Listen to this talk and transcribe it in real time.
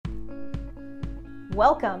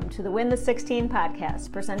Welcome to the Win the 16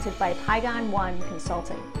 podcast presented by Pygon 1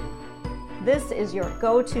 Consulting. This is your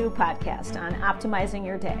go-to podcast on optimizing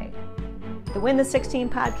your day. The Win the 16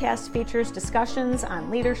 podcast features discussions on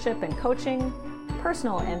leadership and coaching,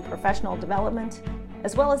 personal and professional development,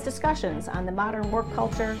 as well as discussions on the modern work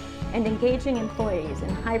culture and engaging employees in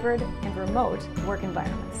hybrid and remote work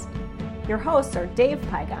environments. Your hosts are Dave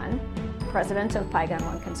Pygon, president of Pygon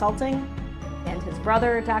 1 Consulting, and his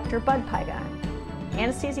brother, Dr. Bud Pygon,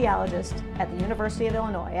 anesthesiologist at the University of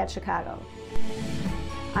Illinois at Chicago.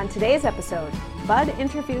 On today's episode, Bud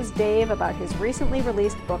interviews Dave about his recently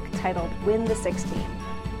released book titled Win the 16.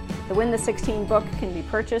 The Win the 16 book can be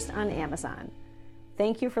purchased on Amazon.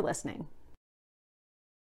 Thank you for listening.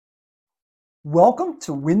 Welcome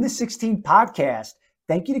to Win the 16 podcast.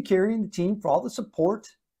 Thank you to Carrie and the team for all the support.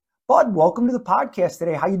 Bud, welcome to the podcast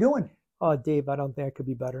today. How you doing? Oh, Dave, I don't think I could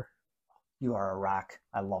be better. You are a rock.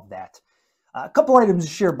 I love that. A couple items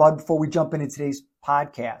to share, Bud, before we jump into today's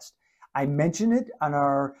podcast. I mentioned it on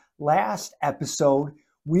our last episode.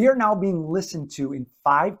 We are now being listened to in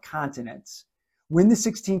 5 continents. Win the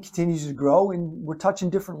 16 continues to grow, and we're touching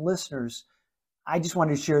different listeners. I just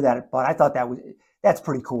wanted to share that, but I thought that's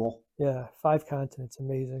pretty cool. Yeah, 5 continents,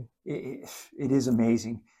 amazing. It is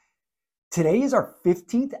amazing. Today is our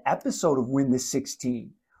 15th episode of Win the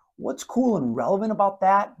 16. What's cool and relevant about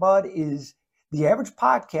that, Bud, is the average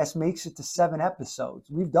podcast makes it to 7 episodes.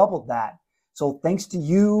 We've doubled that. So thanks to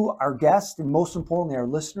you, our guests, and most importantly, our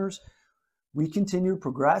listeners, we continue to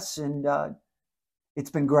progress, and it's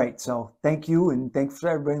been great. So thank you, and thanks for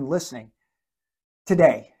everybody listening.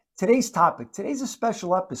 Today's topic, today's a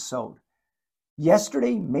special episode.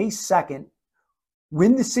 Yesterday, May 2nd,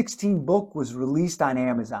 Win the 16 book was released on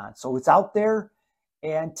Amazon. So it's out there.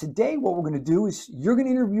 And today what we're going to do is you're going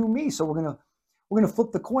to interview me. So we're going to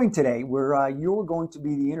flip the coin today where you're going to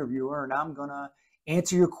be the interviewer and I'm going to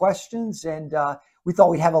answer your questions. And we thought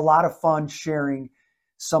we'd have a lot of fun sharing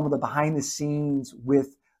some of the behind the scenes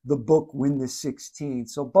with the book Win the 16.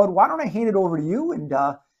 So Bud, why don't I hand it over to you and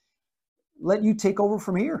let you take over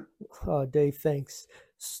from here? Dave, thanks.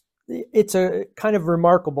 It's a kind of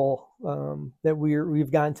remarkable that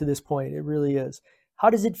we've gotten to this point. It really is. How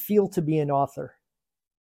does it feel to be an author?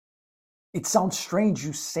 It sounds strange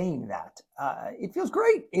you saying that. It feels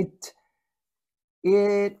great.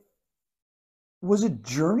 It was a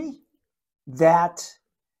journey that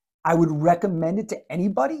I would recommend it to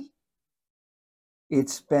anybody.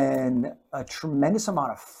 It's been a tremendous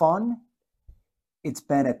amount of fun. It's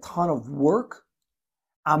been a ton of work.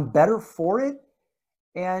 I'm better for it.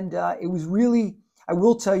 And it was really, I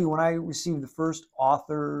will tell you, when I received the first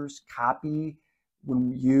author's copy,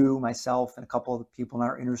 when you, myself, and a couple of the people in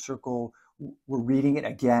our inner circle were reading it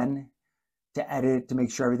again to edit, to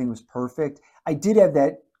make sure everything was perfect, I did have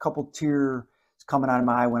that couple tears coming out of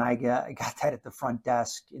my eye when I got that at the front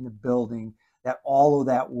desk in the building, that all of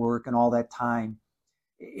that work and all that time,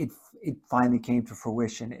 it finally came to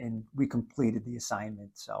fruition and we completed the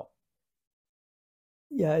assignment. So.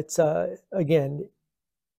 Yeah, it's, again,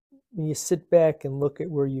 when you sit back and look at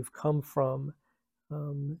where you've come from,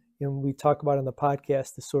 and we talk about on the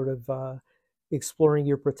podcast, the sort of exploring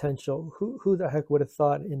your potential. Who the heck would have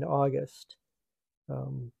thought in August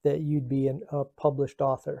that you'd be a published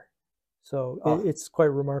author? So it's quite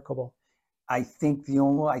remarkable. I think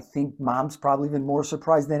Mom's probably been more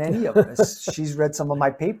surprised than any of us. She's read some of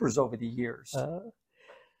my papers over the years.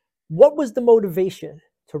 What was the motivation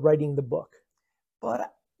to writing the book?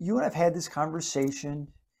 But you and I've had this conversation.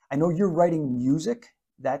 I know you're writing music.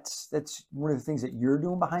 That's one of the things that you're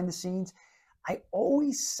doing behind the scenes. I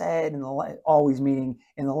always said, meaning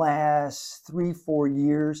in the last 3-4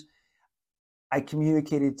 years, I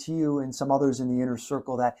communicated to you and some others in the inner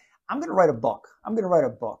circle that I'm going to write a book.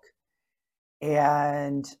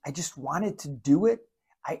 And I just wanted to do it.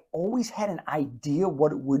 I always had an idea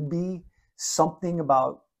what it would be, something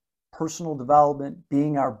about personal development,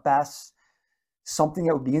 being our best, something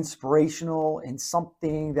that would be inspirational and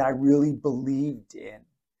something that I really believed in.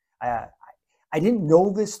 I didn't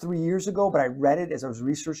know this 3 years ago, but I read it as I was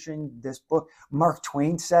researching this book. Mark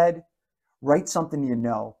Twain said, write something you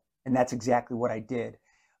know. And that's exactly what I did.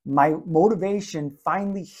 My motivation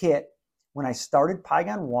finally hit when I started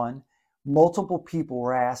Pygon 1. Multiple people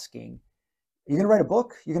were asking, are you going to write a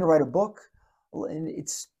book? You're going to write a book? And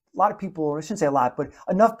it's a lot of people, I shouldn't say a lot, but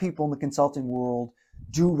enough people in the consulting world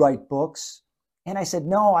do write books. And I said,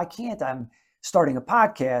 no, I can't. I'm starting a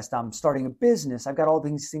podcast. I'm starting a business. I've got all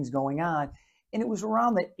these things going on. And it was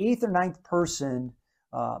around the 8th or 9th person,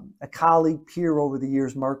 a colleague, peer over the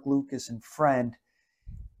years, Mark Lucas, and friend.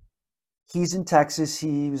 He's in Texas.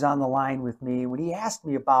 He was on the line with me. When he asked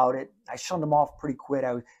me about it, I shunned him off pretty quick.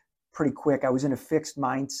 I was in a fixed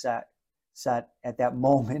mindset at that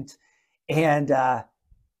moment. And I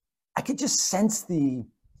could just sense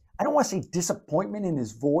I don't want to say disappointment in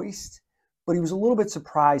his voice, but he was a little bit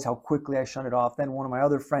surprised how quickly I shunned it off. Then one of my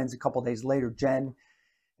other friends, a couple of days later, Jen,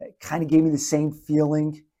 kind of gave me the same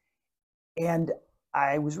feeling. And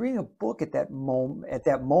I was reading a book at that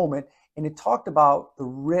moment, and it talked about the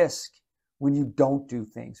risk when you don't do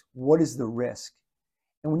things. What is the risk?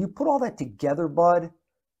 And when you put all that together, Bud,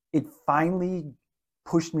 it finally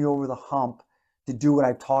pushed me over the hump to do what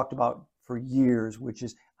I've talked about for years, which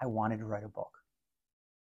is I wanted to write a book.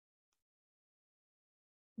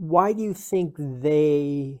 Why do you think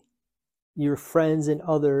your friends and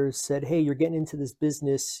others said, hey, you're getting into this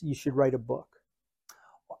business, you should write a book?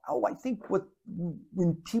 Oh, I think a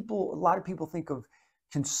lot of people think of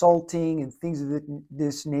consulting and things of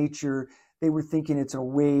this nature, they were thinking it's a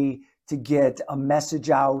way to get a message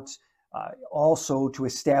out, also to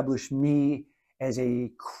establish me as a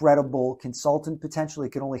credible consultant. Potentially,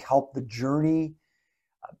 it can only help the journey.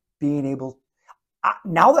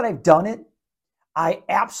 Now that I've done it, I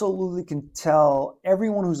absolutely can tell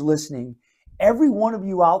everyone who's listening, every one of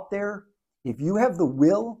you out there, if you have the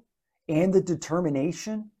will and the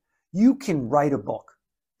determination, you can write a book.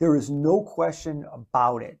 There is no question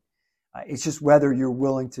about it. It's just whether you're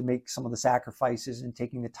willing to make some of the sacrifices and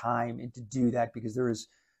taking the time and to do that, because there's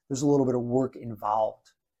a little bit of work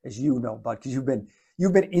involved, as you know, Bud, because you've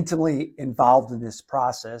been intimately involved in this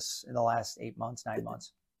process in the last 8 months, 9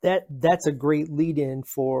 months. That's a great lead-in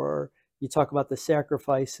for, you talk about the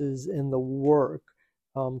sacrifices and the work.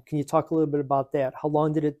 Can you talk a little bit about that? How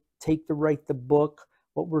long did it take to write the book?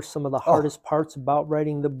 What were some of the hardest parts about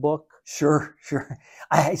writing the book? Sure.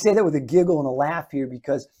 I say that with a giggle and a laugh here,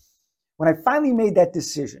 because when I finally made that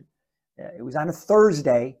decision, it was on a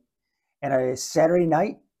Thursday, and Saturday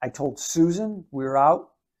night, I told Susan, we were out,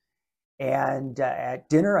 and at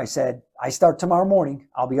dinner, I said, I start tomorrow morning.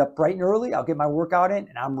 I'll be up bright and early. I'll get my workout in,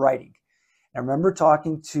 and I'm writing. And I remember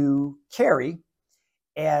talking to Carrie,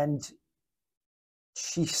 and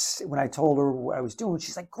when I told her what I was doing,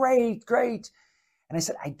 she's like, great. And I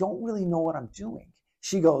said, I don't really know what I'm doing.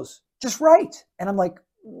 She goes, just write. And I'm like,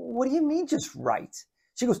 what do you mean just write?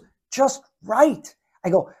 She goes, just write. I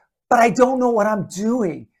go, but I don't know what I'm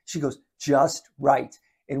doing. She goes, just write.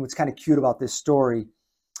 And what's kind of cute about this story,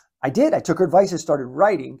 I took her advice and started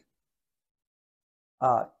writing.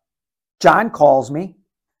 John calls me.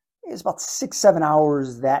 It was about 6-7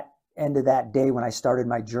 hours that end of that day when I started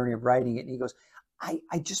my journey of writing it. And he goes, I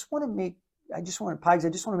just want to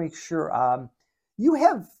make sure you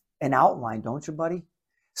have an outline, don't you, buddy?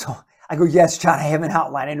 So I go, yes, John, I have an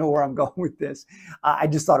outline. I know where I'm going with this. I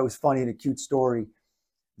just thought it was funny and a cute story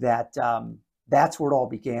that that's where it all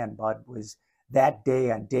began, Bud, was that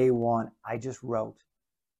day on day one. I just wrote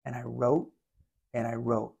and I wrote and I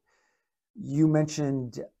wrote. You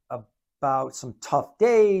mentioned about some tough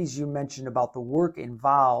days. You mentioned about the work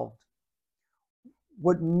involved.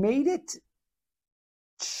 What made it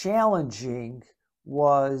challenging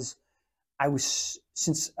was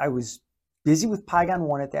since I was busy with Pygon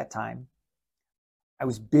 1 at that time, I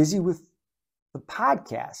was busy with the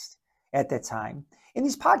podcast at that time. And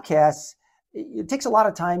these podcasts, it takes a lot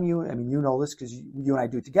of time. You know this because you and I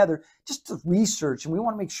do it together, just to research. And we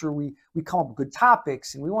want to make sure we come up with good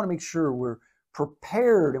topics, and we want to make sure we're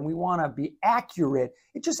prepared, and we want to be accurate.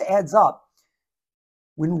 It just adds up.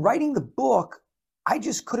 When writing the book, I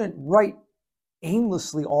just couldn't write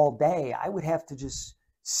aimlessly all day. I would have to just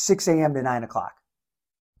 6 a.m. to 9 o'clock,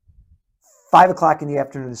 5 o'clock in the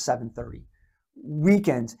afternoon to 7:30,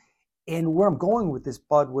 weekends. And where I'm going with this,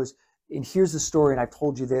 Bud, was, and here's the story, and I've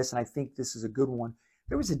told you this, and I think this is a good one.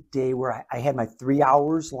 There was a day where I had my 3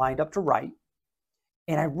 hours lined up to write,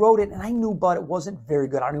 and I wrote it, and I knew, Bud, it wasn't very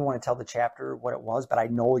good. I don't even want to tell the chapter what it was, but I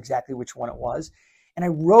know exactly which one it was. And I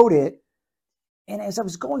wrote it, and as I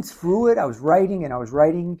was going through it, I was writing,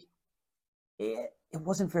 it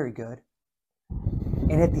wasn't very good.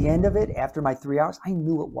 And at the end of it, after my 3 hours, I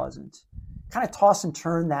knew it wasn't. Kind of toss and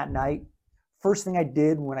turn that night. First thing I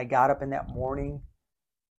did when I got up in that morning,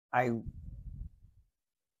 I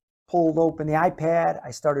pulled open the iPad.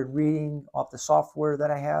 I started reading off the software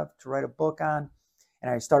that I have to write a book on.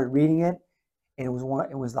 And I started reading it. And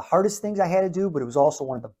it was the hardest things I had to do, but it was also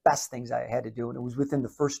one of the best things I had to do. And it was within the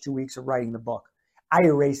first 2 weeks of writing the book. I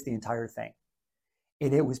erased the entire thing.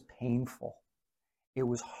 And it was painful. It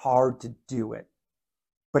was hard to do it.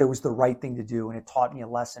 But it was the right thing to do. And it taught me a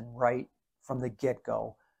lesson right from the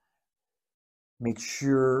get-go. Make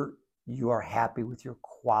sure you are happy with your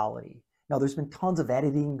quality. Now, there's been tons of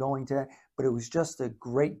editing going to, but it was just a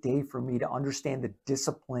great day for me to understand the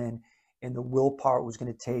discipline and the willpower it was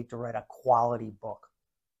going to take to write a quality book.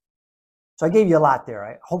 So I gave you a lot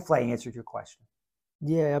there. Hopefully I answered your question.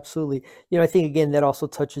 Yeah, absolutely. I think, again, that also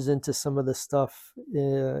touches into some of the stuff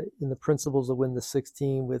in the principles of Win the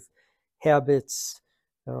 16 with habits,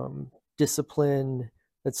 discipline,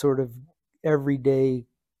 that sort of every day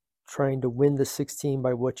trying to win the 16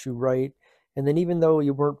 by what you write. And then even though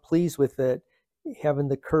you weren't pleased with it, having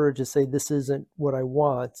the courage to say, this isn't what I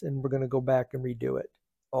want, and we're going to go back and redo it.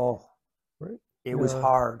 Oh, right. It was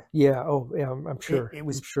hard. Yeah. Oh, yeah, I'm sure. It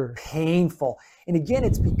was painful. And again,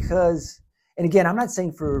 it's because, and again, I'm not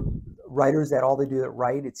saying for writers that all they do that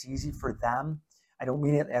write, it's easy for them. I don't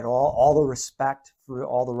mean it at all. All the respect for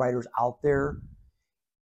all the writers out there.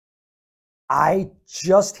 I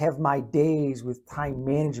just have my days with time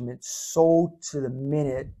management so to the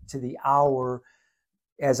minute, to the hour,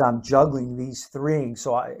 as I'm juggling these things.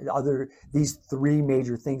 So these three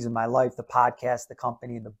major things in my life, the podcast, the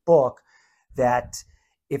company, and the book, that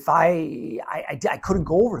if I couldn't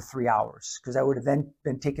go over 3 hours because I would have then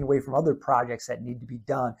been taken away from other projects that need to be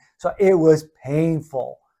done. So it was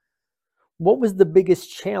painful. What was the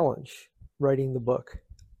biggest challenge writing the book?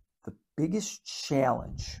 The biggest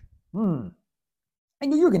challenge? I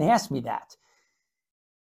knew you were going to ask me that.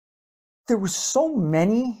 There were so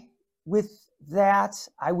many with that.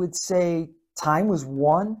 I would say time was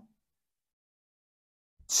one.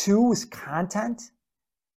 2 was content.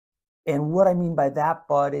 And what I mean by that,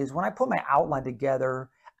 Bud, is when I put my outline together,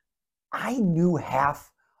 I knew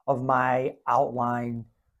half of my outline.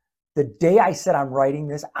 The day I said I'm writing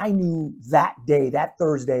this, I knew that day, that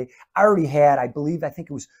Thursday, I already had, I think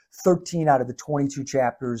it was 13 out of the 22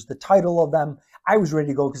 chapters. The title of them, I was ready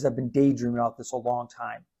to go because I've been daydreaming about this a long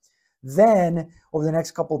time. Then over the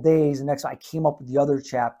next couple of days, I came up with the other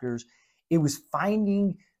chapters. It was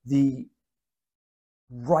finding the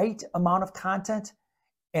right amount of content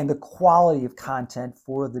and the quality of content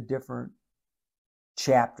for the different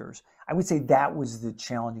chapters. I would say that was the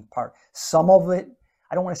challenging part. Some of it,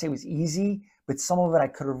 I don't want to say it was easy, but some of it I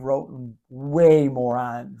could have written way more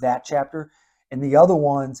on that chapter. And the other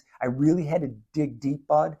ones, I really had to dig deep,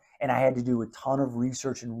 Bud, and I had to do a ton of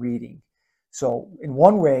research and reading. So in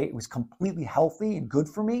one way, it was completely healthy and good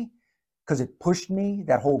for me because it pushed me,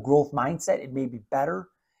 that whole growth mindset. It made me better.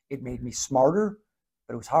 It made me smarter,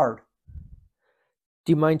 but it was hard.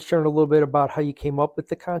 Do you mind sharing a little bit about how you came up with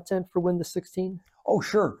the content for Win the 16? Oh,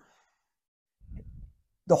 sure.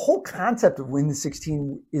 The whole concept of Win the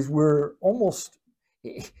 16 is where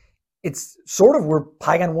it's sort of where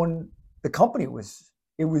Pygon 1, the company was.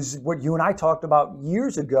 It was what you and I talked about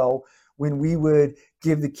years ago when we would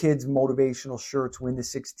give the kids motivational shirts, Win the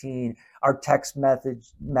 16, our text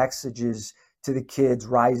messages to the kids,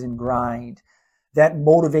 Rise and Grind, that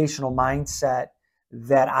motivational mindset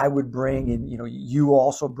that I would bring, and you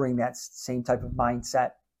also bring that same type of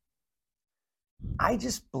mindset. I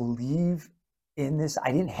just believe in this.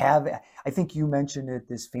 I think you mentioned it,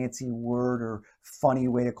 this fancy word or funny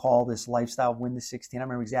way to call this lifestyle, Win the 16. I don't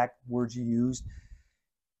remember exact words you used,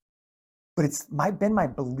 but it's been my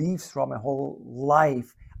beliefs throughout my whole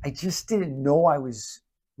life. I just didn't know I was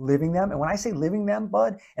living them. And when I say living them,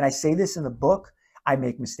 Bud, and I say this in the book, I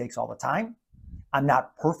make mistakes all the time. I'm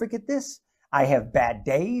not perfect at this. I have bad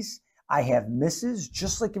days. I have misses,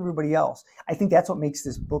 just like everybody else. I think that's what makes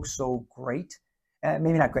this book so great.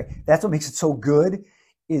 Maybe not great. That's what makes it so good,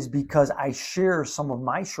 is because I share some of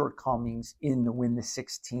my shortcomings in the Win the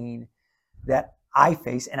 16 that I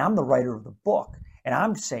face, and I'm the writer of the book, and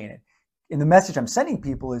I'm saying it. And the message I'm sending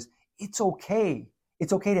people is, it's okay.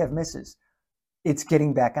 It's okay to have misses. It's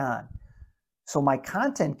getting back on. So my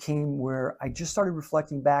content came where I just started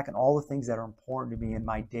reflecting back on all the things that are important to me in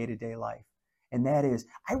my day-to-day life. And that is,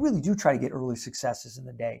 I really do try to get early successes in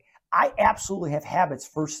the day. I absolutely have habits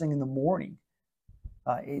first thing in the morning.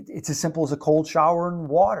 It's as simple as a cold shower and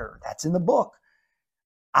water. That's in the book.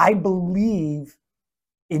 I believe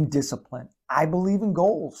in discipline. I believe in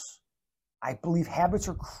goals. I believe habits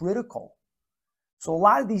are critical. So a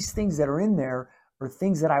lot of these things that are in there are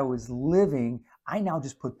things that I was living. I now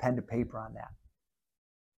just put pen to paper on that.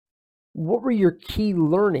 What were your key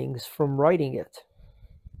learnings from writing it?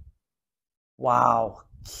 Wow,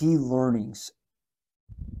 key learnings.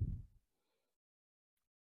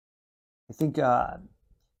 I think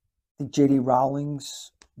J.D.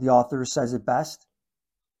 Rowling's, the author, says it best,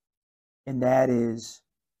 and that is,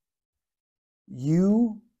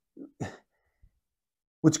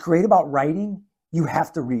 what's great about writing, you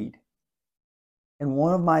have to read. And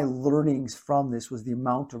one of my learnings from this was the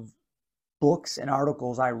amount of books and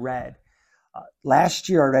articles I read. Last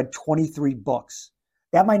year, I read 23 books.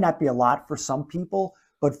 That might not be a lot for some people,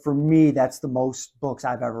 but for me, that's the most books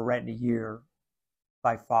I've ever read in a year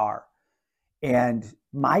by far. And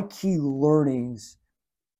my key learnings,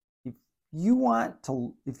 if you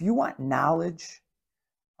want knowledge,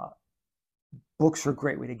 books are a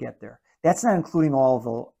great way to get there. That's not including all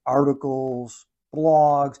the articles,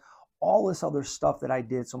 blogs, all this other stuff that I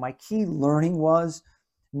did. So my key learning was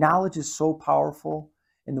knowledge is so powerful.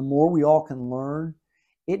 And the more we all can learn,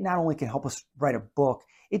 it not only can help us write a book,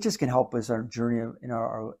 it just can help us our journey in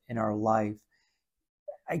our life.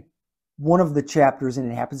 One of the chapters,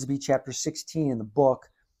 and it happens to be chapter 16 in the book,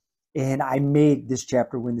 and I made this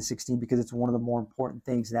chapter Win the 16 because it's one of the more important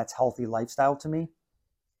things, and that's healthy lifestyle to me.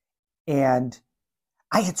 And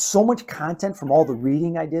I had so much content from all the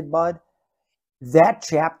reading I did, Bud. That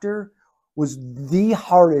chapter was the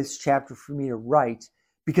hardest chapter for me to write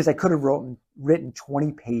because I could have written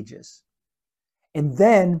 20 pages. And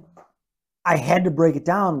then I had to break it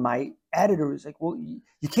down. My editor was like, well,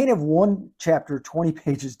 you can't have one chapter 20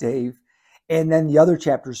 pages, Dave, and then the other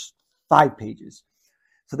chapter's 5 pages.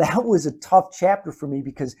 So that was a tough chapter for me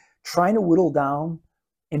because trying to whittle down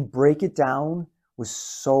and break it down was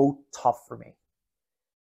so tough for me.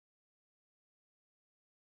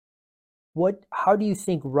 How do you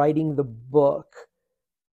think writing the book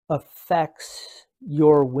affects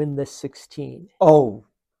your Win the 16? Oh,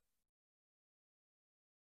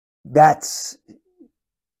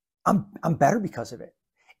 I'm better because of it.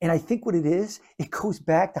 And I think what it is, it goes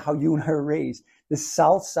back to how you and I were raised, the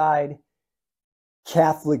South Side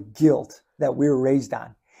Catholic guilt that we were raised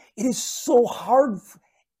on. It is so hard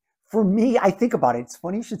for me. I think about it. It's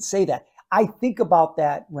funny you should say that. I think about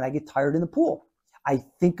that when I get tired in the pool. I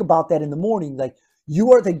think about that in the morning. Like,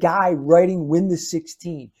 you are the guy writing Win the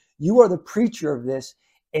 16. You are the preacher of this,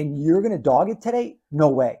 and you're going to dog it today? No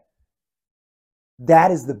way.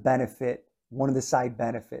 That is the benefit, one of the side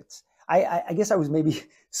benefits. I guess I was maybe,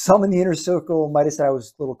 some in the inner circle might have said I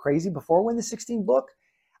was a little crazy before Win the 16 book.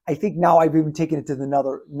 I think now I've even taken it to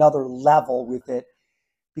another level with it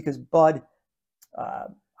because, Bud,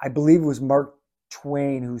 I believe it was Mark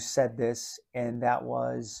Twain who said this, and that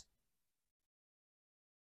was,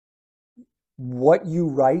 what you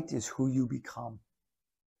write is who you become.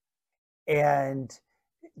 And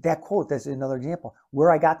that quote, that's another example.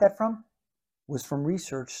 Where I got that from was from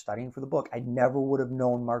research, studying for the book. I never would have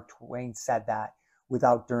known Mark Twain said that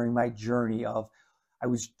without during my journey of, I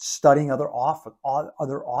was studying other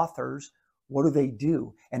authors. What do they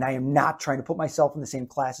do? And I am not trying to put myself in the same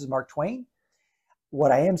class as Mark Twain.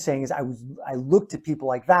 What I am saying is I looked at people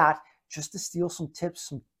like that just to steal some tips,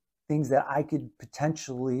 some things that I could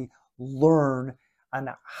potentially learn on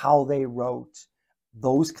how they wrote,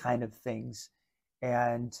 those kind of things.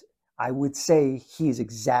 And I would say he is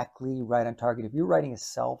exactly right on target. If you're writing a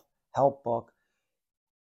self-help book,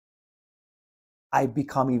 I've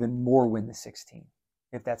become even more Win the 16,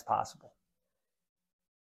 if that's possible.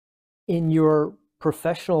 In your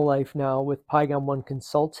professional life now with Pygon 1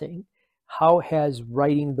 Consulting, how has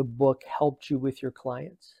writing the book helped you with your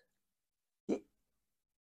clients? A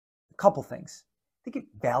couple things. I think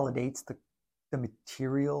it validates the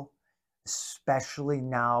material, especially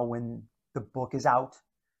now when the book is out.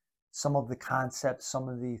 Some of the concepts, some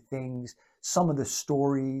of the things, some of the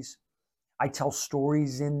stories. I tell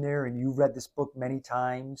stories in there, and you read this book many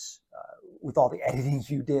times with all the editing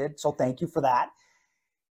you did. So thank you for that.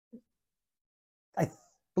 I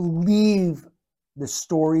believe the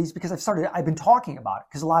stories because I've been talking about it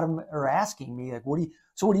because a lot of them are asking me like, what are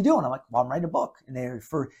you doing? I'm like, well, I'm writing a book.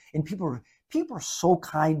 And people are so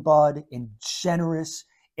kind, Bud, and generous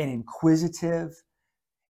and inquisitive.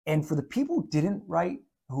 And for the people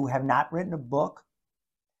who have not written a book,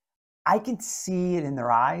 I can see it in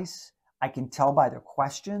their eyes. I can tell by their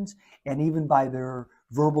questions and even by their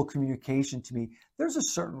verbal communication to me. There's a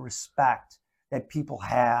certain respect that people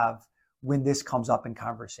have when this comes up in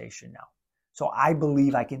conversation now. So I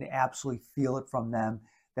believe I can absolutely feel it from them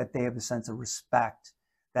that they have a sense of respect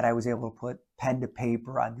that I was able to put pen to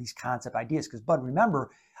paper on these concept ideas. Because, Bud,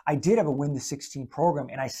 remember, I did have a Win the 16 program,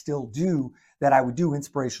 and I still do, that I would do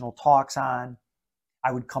inspirational talks on.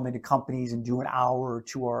 I would come into companies and do an hour or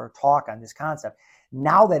 2 hour talk on this concept.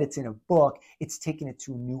 Now that it's in a book, it's taken it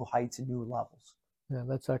to new heights and new levels. Yeah,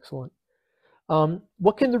 that's excellent.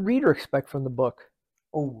 What can the reader expect from the book?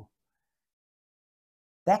 Oh,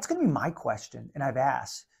 that's going to be my question, and I've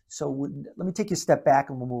asked. So let me take you a step back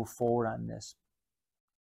and we'll move forward on this.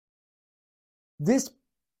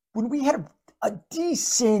 When we had a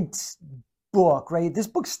decent book, right? This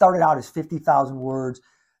book started out as 50,000 words.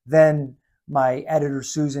 Then my editor,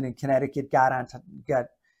 Susan in Connecticut, got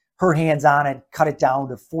her hands on it, cut it down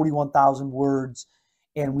to 41,000 words.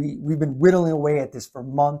 And we've been whittling away at this for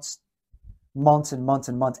months and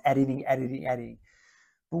months, editing.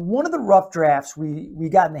 But one of the rough drafts, we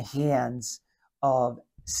got in the hands of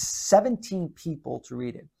 17 people to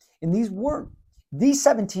read it. And these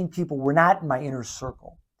 17 people were not in my inner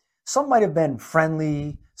circle. Some might have been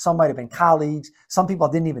friendly, some might have been colleagues, some people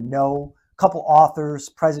I didn't even know, a couple authors,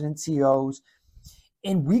 presidents, CEOs.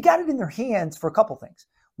 And we got it in their hands for a couple things.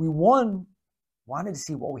 We wanted to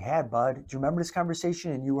see what we had, bud. Do you remember this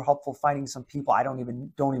conversation? And you were helpful finding some people I don't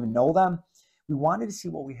even know them. We wanted to see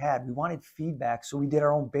what we had. We wanted feedback, so we did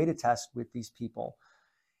our own beta test with these people.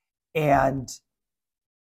 And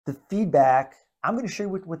the feedback, I'm going to share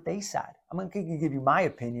with what they said. I'm going to give you my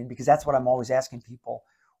opinion because that's what I'm always asking people.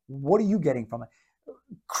 What are you getting from it?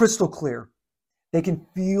 Crystal clear. They can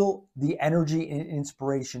feel the energy and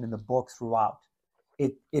inspiration in the book throughout.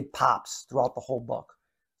 It pops throughout the whole book.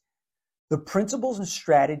 The principles and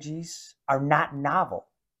strategies are not novel.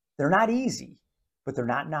 They're not easy, but they're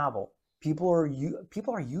not novel. People are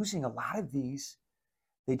using a lot of these.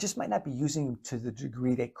 They just might not be using them to the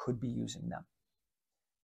degree they could be using them.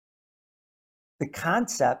 The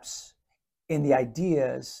concepts and the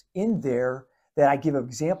ideas in there that I give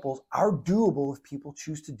examples are doable if people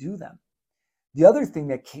choose to do them. The other thing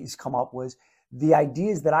that has come up was the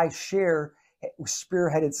ideas that I share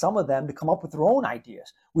spearheaded some of them to come up with their own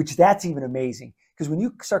ideas, which that's even amazing. Because when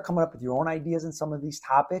you start coming up with your own ideas in some of these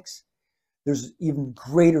topics, there's even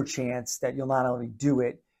greater chance that you'll not only do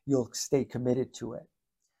it, you'll stay committed to it.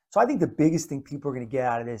 So I think the biggest thing people are going to get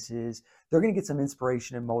out of this is they're going to get some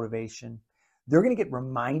inspiration and motivation. They're going to get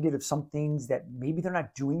reminded of some things that maybe they're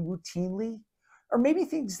not doing routinely, or maybe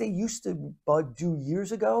things they used to do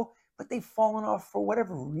years ago, but they've fallen off for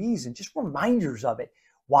whatever reason, just reminders of it.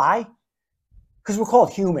 Why? Because we're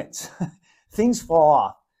called humans. Things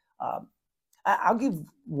fall off. I'll give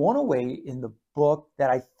one away in the book that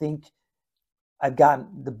I think I've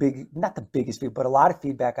gotten not the biggest feedback, but a lot of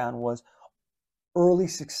feedback on was early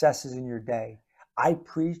successes in your day. I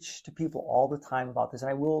preach to people all the time about this,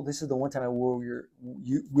 and this is the one time I will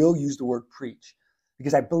use the word preach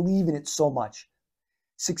because I believe in it so much.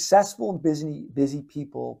 Successful and busy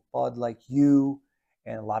people, Bud, like you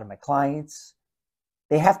and a lot of my clients,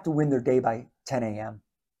 they have to win their day by 10 a.m.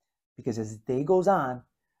 because as the day goes on,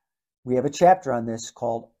 we have a chapter on this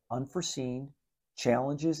called Unforeseen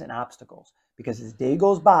Challenges and Obstacles. Because as the day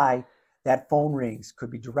goes by, that phone rings.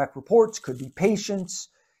 Could be direct reports, could be patients,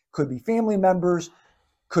 could be family members,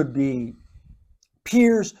 could be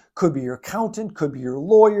peers, could be your accountant, could be your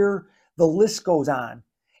lawyer. The list goes on.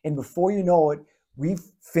 And before you know it, we've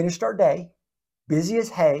finished our day, busy as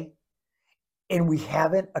hay, and we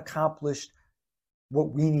haven't accomplished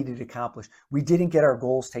what we needed to accomplish. We didn't get our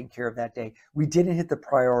goals taken care of that day. We didn't hit the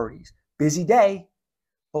priorities. Busy day,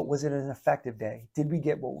 but was it an effective day? Did we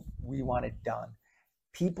get what we wanted done?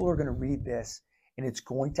 People are going to read this, and it's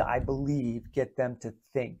going to, I believe, get them to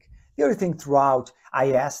think. The other thing throughout,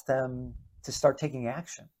 I asked them to start taking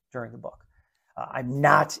action during the book. I'm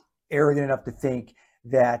not arrogant enough to think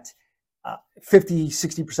that 50,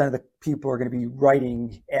 60% of the people are going to be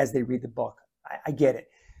writing as they read the book. I get it.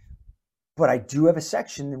 But I do have a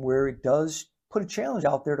section where it does put a challenge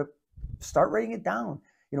out there to start writing it down.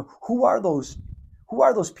 You know, who are those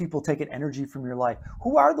people taking energy from your life?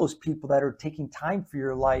 Who are those people that are taking time for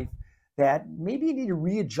your life that maybe you need to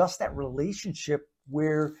readjust that relationship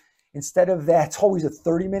where instead of that's always a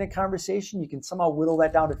 30-minute conversation, you can somehow whittle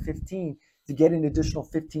that down to 15 to get an additional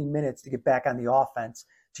 15 minutes to get back on the offense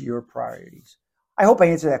to your priorities. I hope I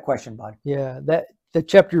answered that question, Bud. Yeah, the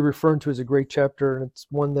chapter you're referring to is a great chapter, and it's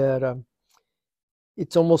one that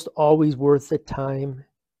it's almost always worth the time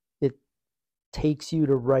it takes you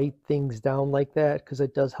to write things down like that because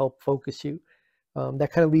it does help focus you. That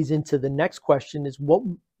kind of leads into the next question is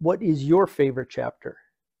what is your favorite chapter?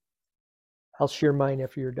 I'll share mine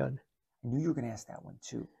after you're done. I knew you were going to ask that one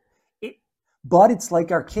too. But it's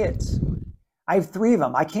like our kids. I have 3 of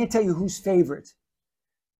them. I can't tell you who's favorite.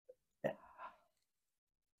 I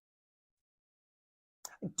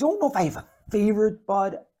don't know if I have a favorite,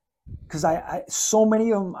 Bud, because I so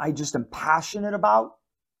many of them I just am passionate about.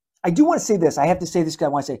 I do want to say this. I have to say this because I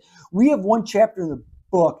want to say we have one chapter in the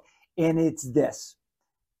book, and it's this: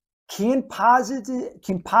 Can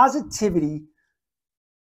positivity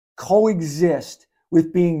coexist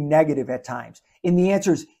with being negative at times? And the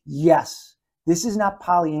answer is yes. This is not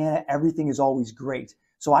Pollyanna. Everything is always great.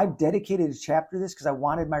 So I've dedicated a chapter to this because I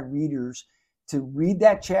wanted my readers to read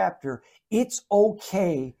that chapter. It's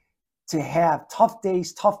okay to have tough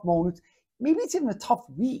days, tough moments. Maybe it's even a tough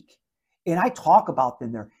week. And I talk about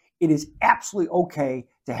them there. It is absolutely okay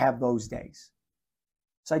to have those days.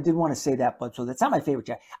 So I did want to say that, but so that's not my favorite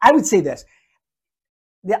chapter. I would say this.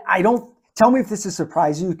 I don't, tell me if this has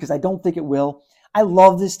surprised you, because I don't think it will. I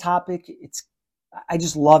love this topic. I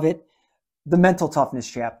just love it. The mental toughness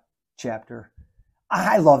chapter.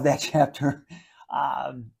 I love that chapter.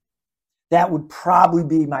 That would probably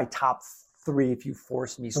be my top 3 if you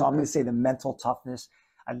force me. So I'm going to say the mental toughness.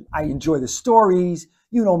 I enjoy the stories.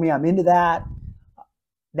 You know me, I'm into that.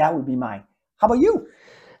 That would be mine. How about you?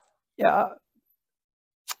 Yeah.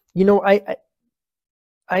 You know,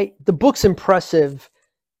 the book's impressive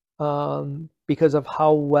because of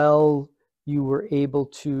how well you were able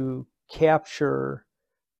to capture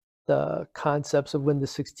the concepts of Win the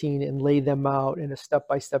 16 and lay them out in a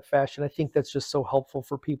step-by-step fashion. I think that's just so helpful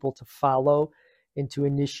for people to follow and to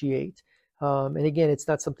initiate. And again, it's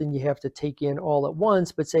not something you have to take in all at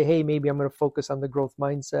once, but say, hey, maybe I'm going to focus on the growth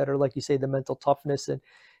mindset, or like you say, the mental toughness, and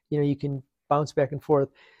you can bounce back and forth.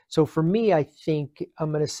 So for me, I think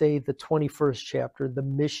I'm going to say the 21st chapter, the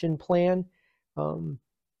mission plan. And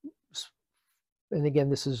again,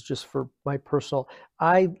 this is just for my personal,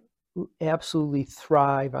 I absolutely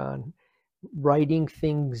thrive on writing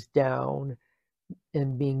things down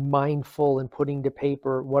and being mindful and putting to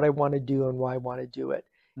paper what I want to do and why I want to do it.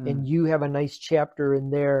 And you have a nice chapter in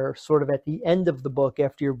there sort of at the end of the book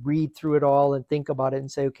after you read through it all and think about it and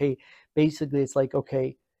say, okay, basically it's like,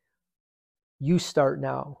 okay, you start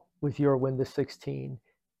now with your Win the 16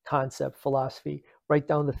 concept, philosophy. Write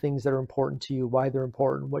down the things that are important to you, why they're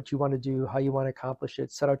important, what you want to do, how you want to accomplish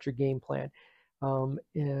it, set out your game plan. I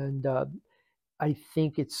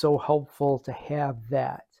think it's so helpful to have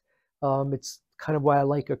that. It's kind of why I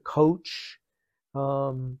like a coach.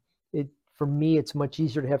 For me, it's much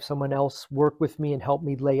easier to have someone else work with me and help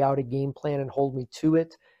me lay out a game plan and hold me to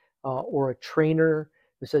it, or a trainer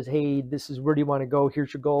who says, hey, this is where do you want to go?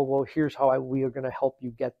 Here's your goal. Well, here's how we are going to help you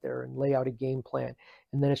get there, and lay out a game plan.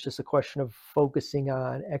 And then it's just a question of focusing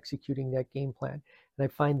on executing that game plan. And I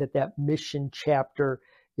find that mission chapter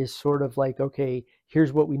is sort of like, okay,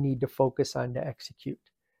 here's what we need to focus on to execute.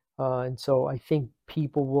 And so I think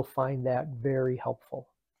people will find that very helpful.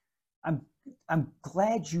 I'm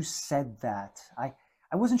glad you said that. I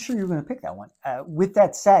wasn't sure you were going to pick that one. With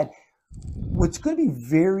that said, what's going to be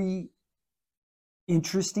very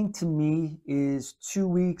interesting to me is 2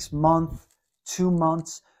 weeks, month, 2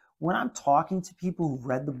 months. When I'm talking to people who've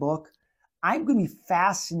read the book, I'm going to be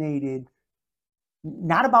fascinated,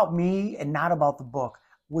 not about me and not about the book.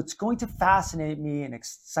 What's going to fascinate me and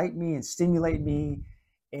excite me and stimulate me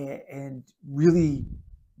and really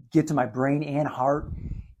get to my brain and heart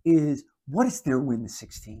is, what is their Win the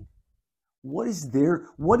 16? What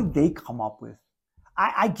did they come up with?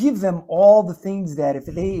 I give them all the things that if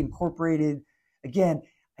they incorporated, again,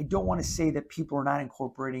 I don't want to say that people are not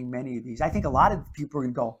incorporating many of these. I think a lot of people are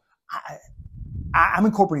going to go, I'm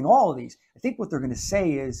incorporating all of these. I think what they're going to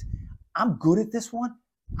say is, I'm good at this one.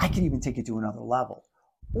 I can even take it to another level.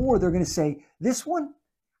 Or they're going to say, this one,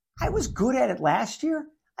 I was good at it last year.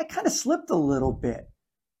 I kind of slipped a little bit.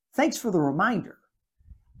 Thanks for the reminder.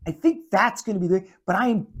 I think that's going to be but I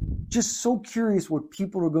am just so curious what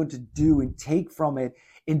people are going to do and take from it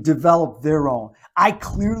and develop their own. I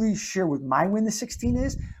clearly share what my Win the 16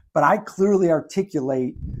 is, but I clearly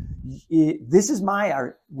articulate, this is my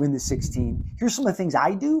Win the 16. Here's some of the things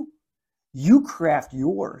I do. You craft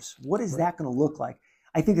yours. What is that going to look like?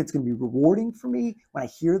 I think it's going to be rewarding for me when I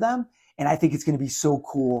hear them, and I think it's going to be so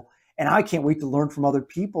cool. And I can't wait to learn from other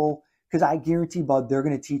people, because I guarantee, Bud, they're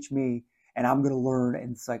going to teach me, and I'm going to learn.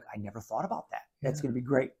 And it's like, I never thought about that. That's going to be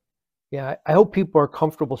great. Yeah, I hope people are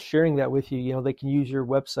comfortable sharing that with you. They can use your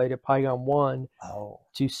website at Pygon 1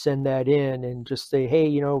 to send that in and just say,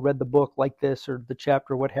 hey, read the book like this, or the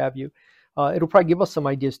chapter, what have you. It'll probably give us some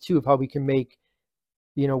ideas too of how we can make,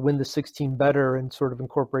 Win the 16 better, and sort of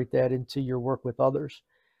incorporate that into your work with others.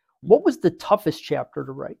 What was the toughest chapter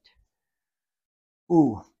to write?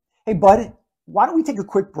 Ooh. Hey, Bud, why don't we take a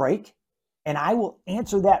quick break? And I will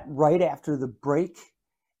answer that right after the break.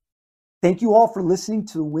 Thank you all for listening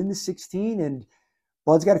to Win the 16. And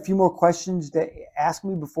Bud's got a few more questions to ask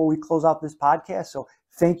me before we close out this podcast. So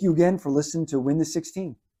thank you again for listening to Win the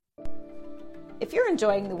 16. If you're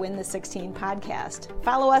enjoying the Win the 16 podcast,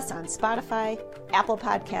 follow us on Spotify, Apple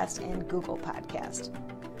Podcast, and Google Podcast.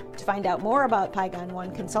 To find out more about Pygon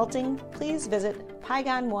 1 Consulting, please visit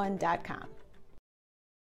pygon1.com.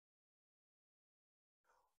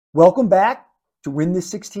 Welcome back to Win the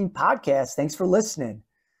 16 podcast. Thanks for listening.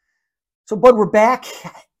 So, Bud, we're back.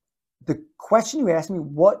 The question you asked me,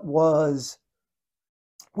 was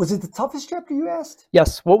it the toughest chapter you asked?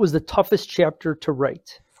 Yes. What was the toughest chapter to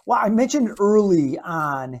write? Well, I mentioned early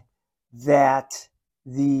on that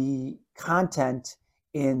the content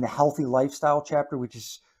in the healthy lifestyle chapter, which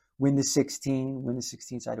is Win the 16. Win the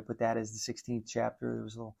 16, so I had to put that as the 16th chapter. There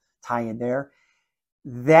was a little tie in there.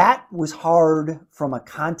 That was hard from a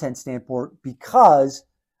content standpoint because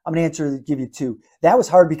I'm going to give you two. That was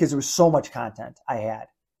hard because there was so much content I had.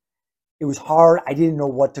 It was hard. I didn't know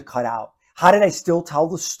what to cut out. How did I still tell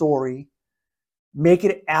the story, make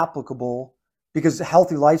it applicable? Because the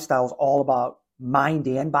healthy lifestyle is all about mind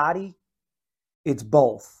and body. It's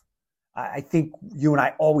both. I think you and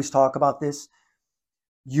I always talk about this.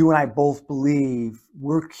 You and I both believe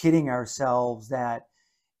we're kidding ourselves that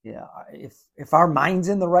if our mind's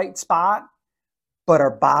in the right spot, but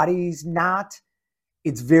our body's not,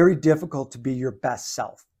 it's very difficult to be your best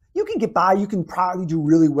self. You can get by, you can probably do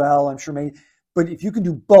really well, I'm sure maybe, but if you can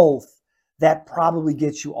do both, that probably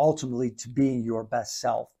gets you ultimately to being your best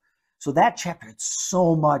self. So that chapter had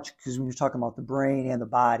so much, because when you're talking about the brain and the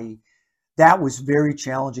body, that was very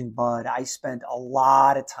challenging, bud. I spent a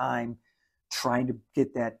lot of time trying to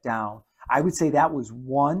get that down. I would say that was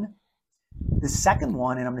one. The second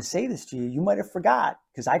one, and I'm going to say this to you, you might have forgot,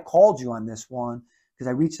 because I called you on this one, because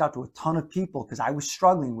I reached out to a ton of people because I was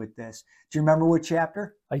struggling with this. Do you remember what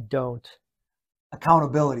chapter? I don't.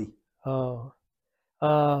 Accountability. Oh,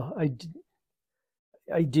 I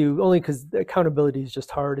do, only because accountability is just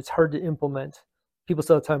hard. It's hard to implement. People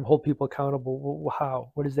say all the time, hold people accountable. Well,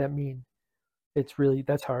 how? What does that mean?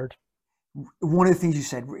 That's hard. One of the things you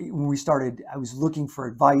said when we started, I was looking for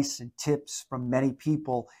advice and tips from many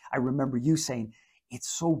people. I remember you saying, it's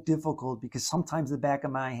so difficult because sometimes in the back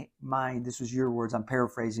of my mind, this was your words, I'm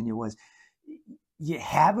paraphrasing you, was you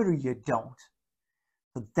have it or you don't.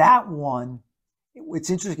 But that one, it's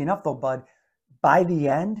interesting enough though, bud, by the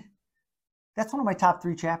end, that's one of my top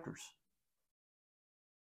 3 chapters.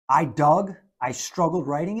 I struggled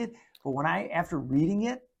writing it, but after reading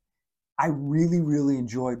it, I really, really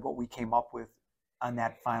enjoyed what we came up with on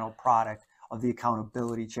that final product of the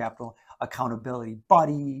accountability chapter, accountability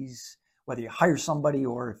buddies, whether you hire somebody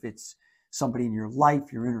or if it's somebody in your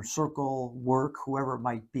life, your inner circle, work, whoever it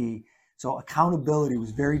might be. So accountability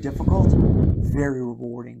was very difficult, very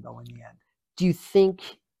rewarding though in the end. Do you think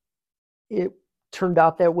it turned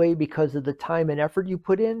out that way because of the time and effort you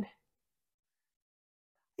put in?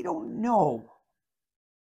 I don't know.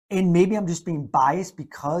 And maybe I'm just being biased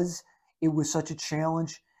because it was such a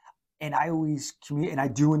challenge. And I always communicate,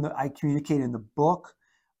 and I communicate in the book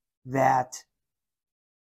that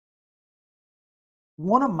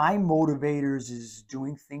one of my motivators is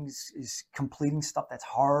completing stuff that's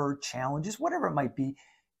hard, challenges, whatever it might be,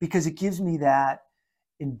 because it gives me that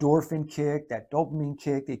endorphin kick, that dopamine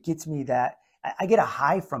kick. It gets me that, I get a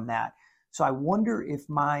high from that. So I wonder if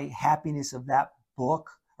my happiness of that book,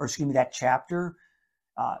 or excuse me, that chapter,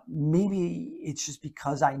 maybe it's just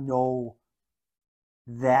because I know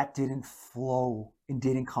that didn't flow and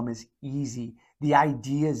didn't come as easy. The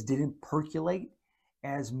ideas didn't percolate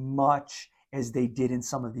as much as they did in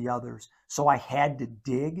some of the others. So I had to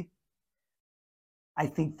dig. I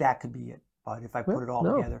think that could be it. But if I put it all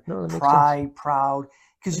together, proud,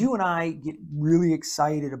 because you and I get really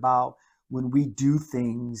excited about when we do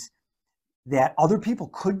things that other people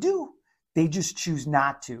could do, they just choose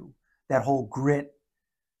not to. That whole grit,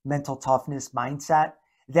 mental toughness mindset,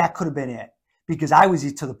 that could have been it. Because I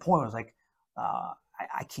was to the point where I was like,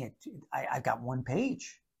 I can't, I've got one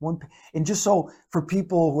page. And just so for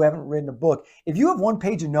people who haven't written a book, if you have one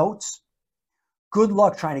page of notes, good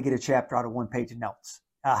luck trying to get a chapter out of one page of notes.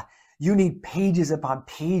 You need pages upon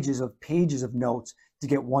pages of notes to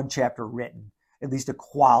get one chapter written, at least a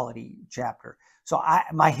quality chapter. So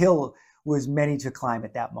my hill was many to climb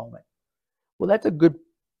at that moment. Well, that's a good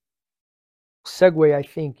segue, I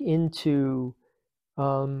think, into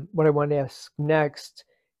what I want to ask next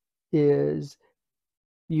is,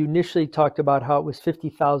 you initially talked about how it was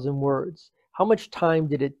 50,000 words. How much time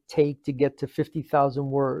did it take to get to 50,000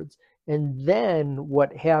 words? And then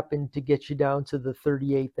what happened to get you down to the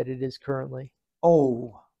 38 that it is currently?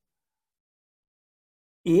 Oh,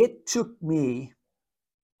 it took me,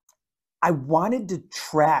 I wanted to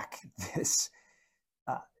track this.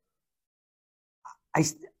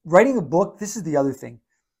 Writing a book, this is the other thing.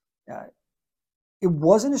 It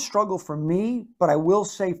wasn't a struggle for me, but I will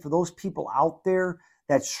say for those people out there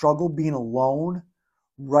that struggle being alone,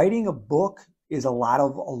 writing a book is a lot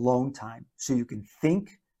of alone time. So you can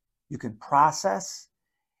think, you can process,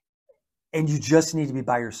 and you just need to be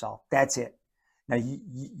by yourself. That's it. Now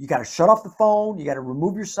you got to shut off the phone. You got to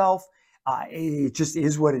remove yourself. It just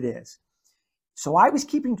is what it is. So I was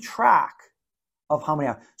keeping track of how many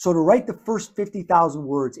hours. So to write the first 50,000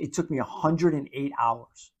 words, it took me 108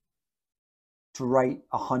 hours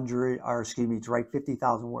to write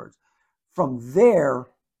 50,000 words. From there,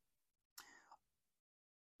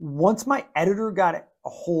 once my editor got a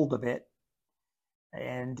hold of it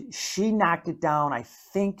and she knocked it down, I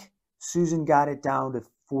think Susan got it down to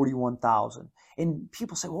 41,000. And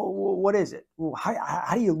people say, well, what is it? Well,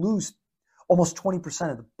 how do you lose almost 20%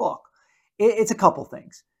 of the book? It's a couple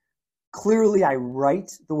things. Clearly, I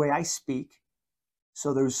write the way I speak.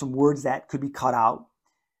 So there's some words that could be cut out.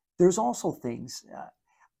 There's also things,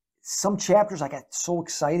 some chapters I got so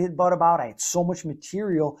excited about. I had so much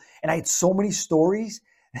material and I had so many stories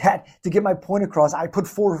that to get my point across, I put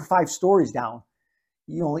 4 or 5 stories down.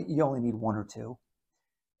 You only need 1 or 2.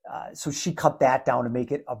 So she cut that down to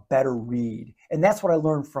make it a better read. And that's what I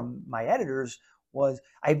learned from my editors was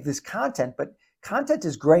I have this content, but content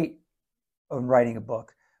is great in writing a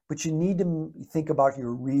book, but you need to think about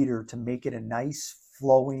your reader to make it a nice,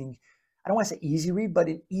 flowing, I don't want to say easy read, but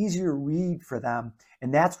an easier read for them.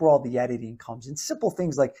 And that's where all the editing comes in. Simple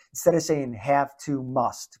things like instead of saying have to,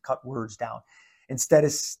 must, to cut words down. Instead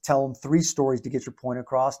of telling 3 stories to get your point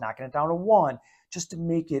across, knocking it down to 1, just to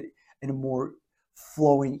make it in a more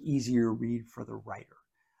flowing, easier read for the writer.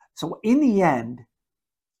 So in the end,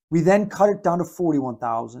 we then cut it down to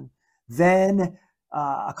 41,000. Then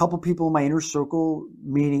a couple people in my inner circle,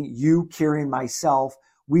 meaning you, Carrie, and myself,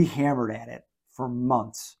 we hammered at it for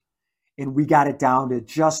months. And we got it down to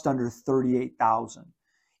just under 38,000.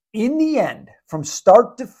 In the end, from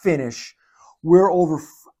start to finish,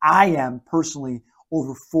 I am personally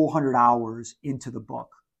over 400 hours into the book.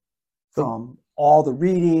 From all the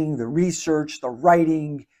reading, the research, the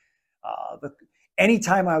writing,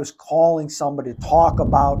 anytime I was calling somebody to talk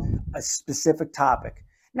about a specific topic,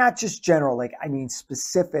 not just general,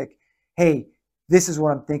 specific, hey, this is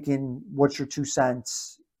what I'm thinking, what's your 2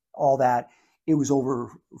 cents, all that. It was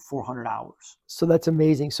over 400 hours. So that's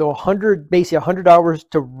amazing. So basically 100 hours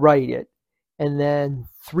to write it and then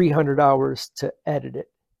 300 hours to edit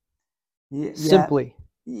it. Yeah, simply.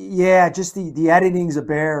 Yeah, just the editing's a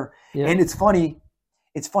bear. Yeah. And it's funny.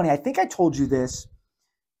 I think I told you this.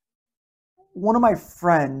 One of my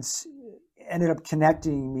friends ended up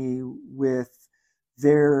connecting me with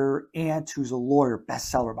their aunt who's a lawyer,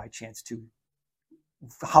 bestseller by chance too.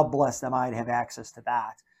 How blessed am I to have access to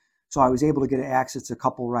that? So I was able to get access to a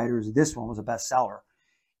couple writers. This one was a bestseller.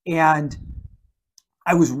 And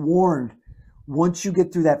I was warned, once you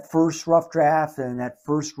get through that first rough draft and that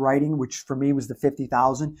first writing, which for me was the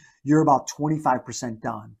 50,000, you're about 25%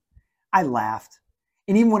 done. I laughed.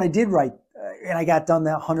 And even when I did write, and I got done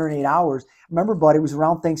that 108 hours, remember, bud, it was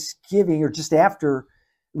around Thanksgiving or just after,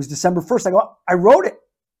 it was December 1st. I wrote it.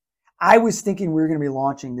 I was thinking we were going to be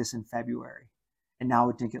launching this in February. And now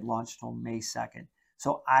it didn't get launched until May 2nd.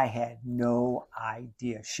 So I had no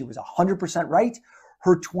idea. She was 100% right.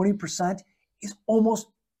 Her 20% is almost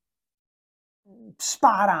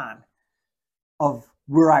spot on of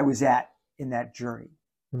where I was at in that journey.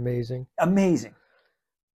 Amazing. Amazing.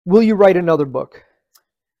 Will you write another book?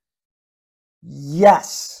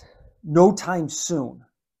 Yes. No time soon.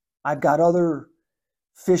 I've got other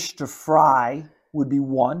fish to fry would be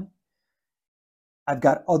one. I've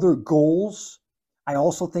got other goals. I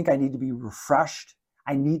also think I need to be refreshed.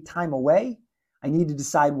 I need time away. I need to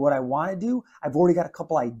decide what I want to do. I've already got a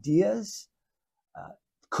couple ideas.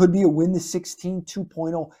 Could be a Win the 16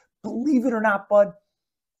 2.0. Believe it or not, bud,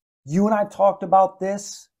 you and I have talked about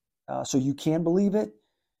this, so you can believe it.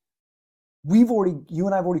 You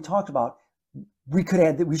and I have already talked about, we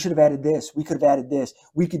should have added this. We could have added this.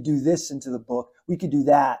 We could do this into the book. We could do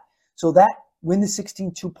that. So that Win the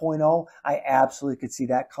 16 2.0, I absolutely could see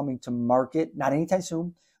that coming to market, not anytime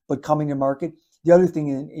soon, but coming to market. The other thing,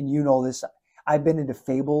 and you know this, I've been into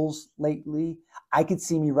fables lately. I could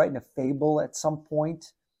see me writing a fable at some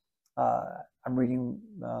point. I'm reading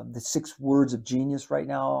the 6 Words of Genius right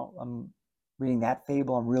now. I'm reading that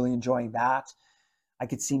fable. I'm really enjoying that. I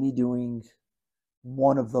could see me doing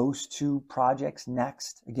one of those 2 projects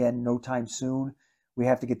next. Again, no time soon. We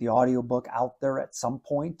have to get the audiobook out there at some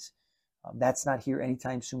point. That's not here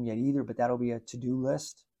anytime soon yet either, but that'll be a to-do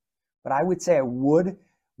list. But I would say I would.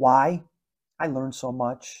 Why? I learned so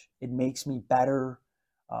much. It makes me better.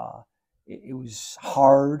 It was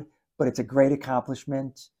hard, but it's a great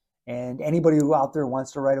accomplishment. And anybody who out there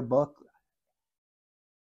wants to write a book,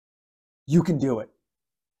 you can do it.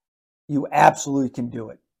 You absolutely can do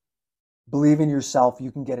it. Believe in yourself.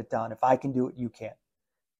 You can get it done. If I can do it, you can.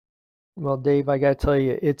 Well, Dave, I got to tell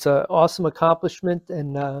you, it's an awesome accomplishment,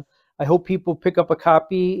 and I hope people pick up a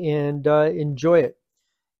copy and enjoy it.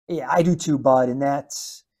 Yeah, I do too, bud. And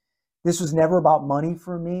this was never about money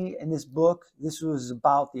for me in this book. This was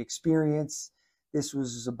about the experience, This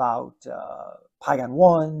was about Pygon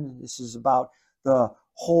 1. This is about the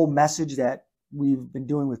whole message that we've been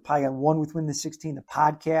doing with Pygon 1 with Win the 16, the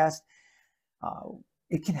podcast.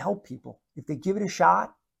 It can help people. If they give it a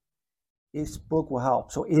shot, this book will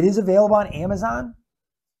help. So it is available on Amazon.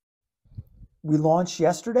 We launched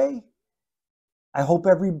yesterday. I hope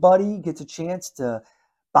everybody gets a chance to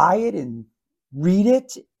buy it and read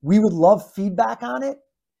it. We would love feedback on it.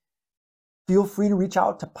 Feel free to reach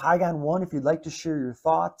out to Pygon 1 if you'd like to share your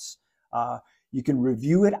thoughts. You can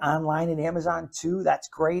review it online in Amazon too. That's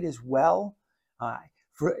great as well.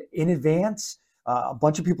 In advance, a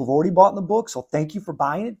bunch of people have already bought the book, so thank you for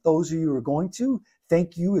buying it. Those of you who are going to,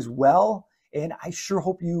 thank you as well. And I sure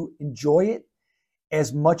hope you enjoy it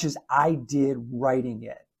as much as I did writing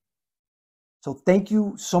it. So thank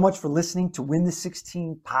you so much for listening to Win the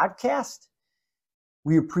 16 podcast.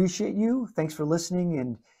 We appreciate you. Thanks for listening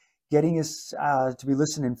and getting us to be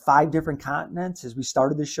listening in 5 different continents as we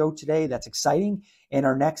started the show today. That's exciting. And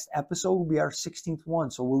our next episode will be our 16th one.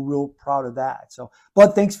 So we're real proud of that. So,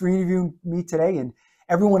 Bud, thanks for interviewing me today. And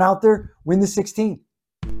everyone out there, Win the 16.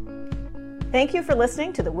 Thank you for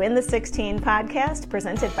listening to the Win the 16 podcast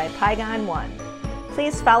presented by Pygon 1.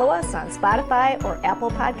 Please follow us on Spotify or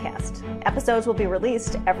Apple Podcast. Episodes will be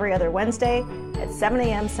released every other Wednesday at 7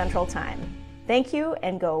 a.m. Central Time. Thank you,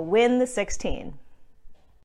 and go Win the 16.